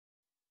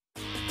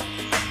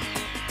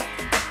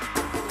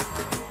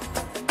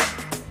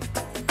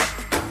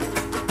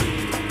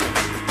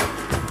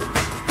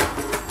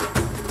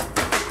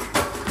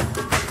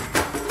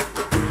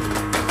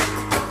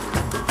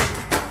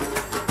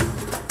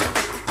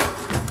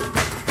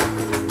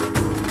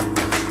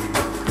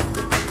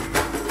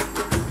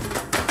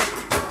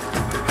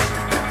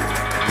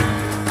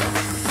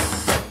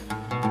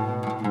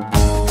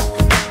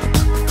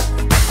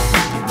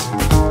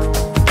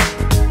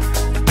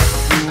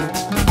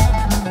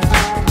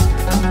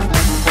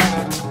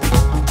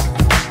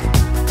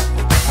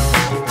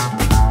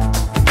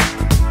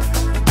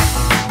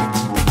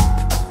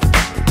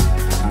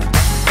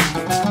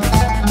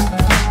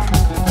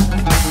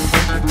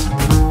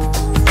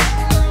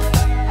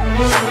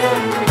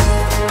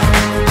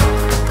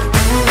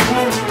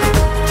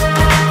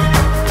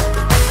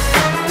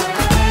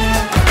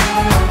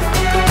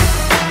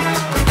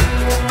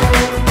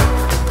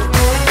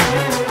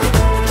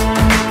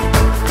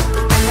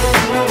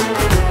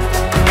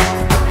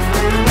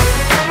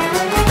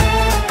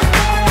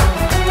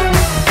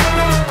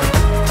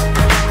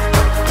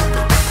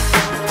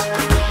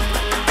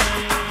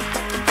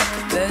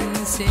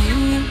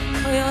Senin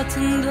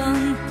hayatından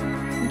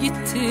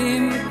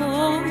gittim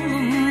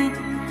oğlum.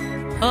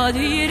 Hadi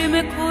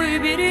yerime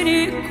koy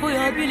birini,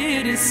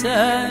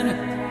 koyabilirsen.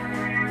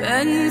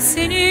 Ben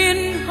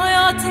senin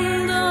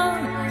hayatından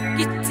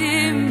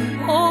gittim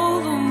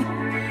oğlum.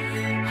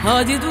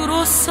 Hadi dur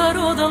o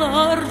sarı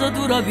odalarda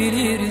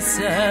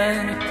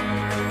durabilirsen.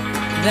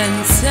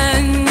 Ben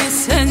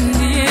sen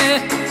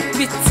diye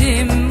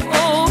bittim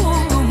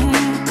oğlum.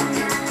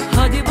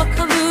 Hadi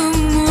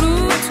bakalım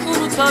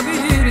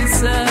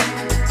unutabilirsen.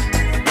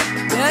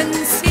 Ben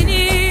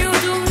seni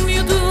yudum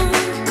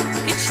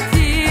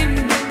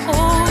içtim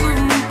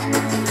oğlum.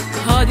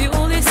 Hadi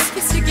ol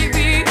eskisi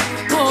gibi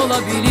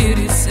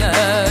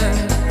olabilirsen.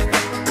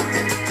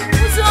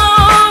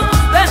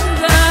 Uzak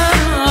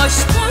benden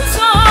aşk,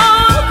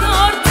 uzak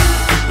artık.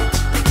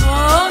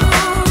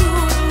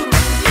 Kanun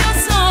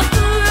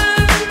yasaklı.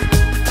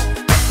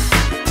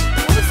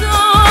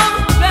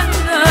 Uzak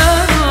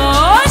benden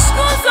aşk,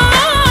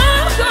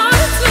 uzak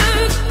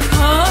artık.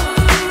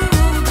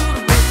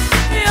 Kanun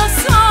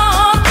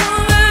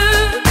yasaklı.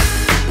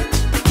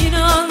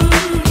 İnan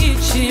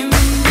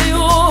içimde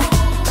yok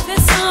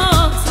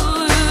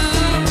fesatlı.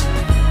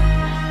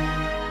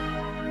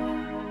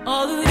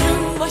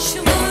 Alırım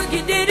başımı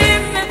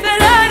giderim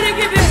efeler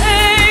gibi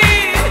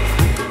hey,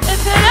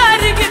 efeler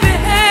gibi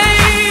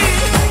hey.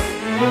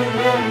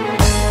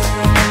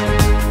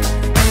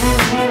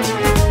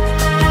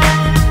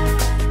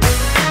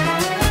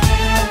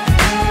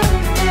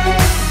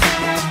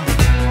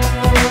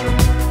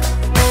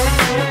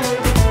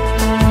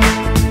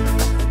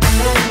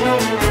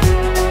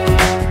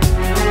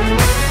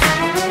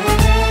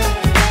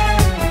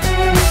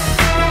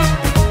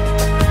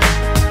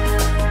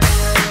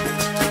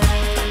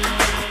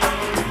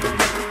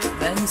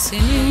 Ben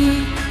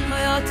senin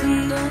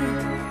hayatından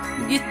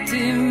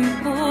gittim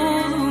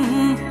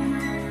oğlum.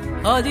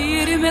 Hadi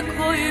yerime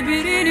koy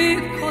birini,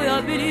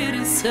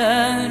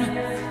 koyabilirsen.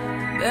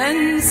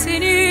 Ben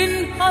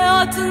senin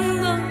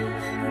hayatından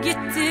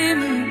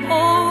gittim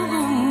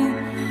oğlum.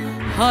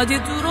 Hadi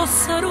dur o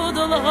sarı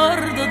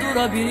odalarda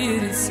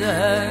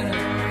durabilirsen.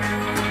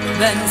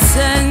 Ben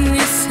sen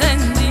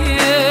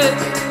diye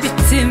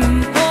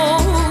bittim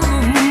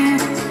oğlum.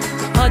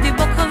 Hadi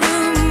bakalım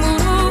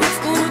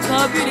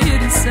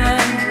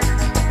unutabilirsen.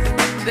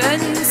 Ben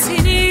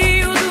seni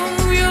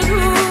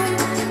yudum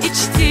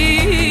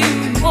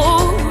içtim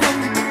oğlum.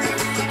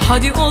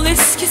 Hadi ol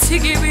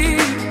eskisi gibi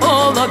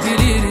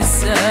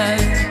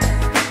olabilirsen.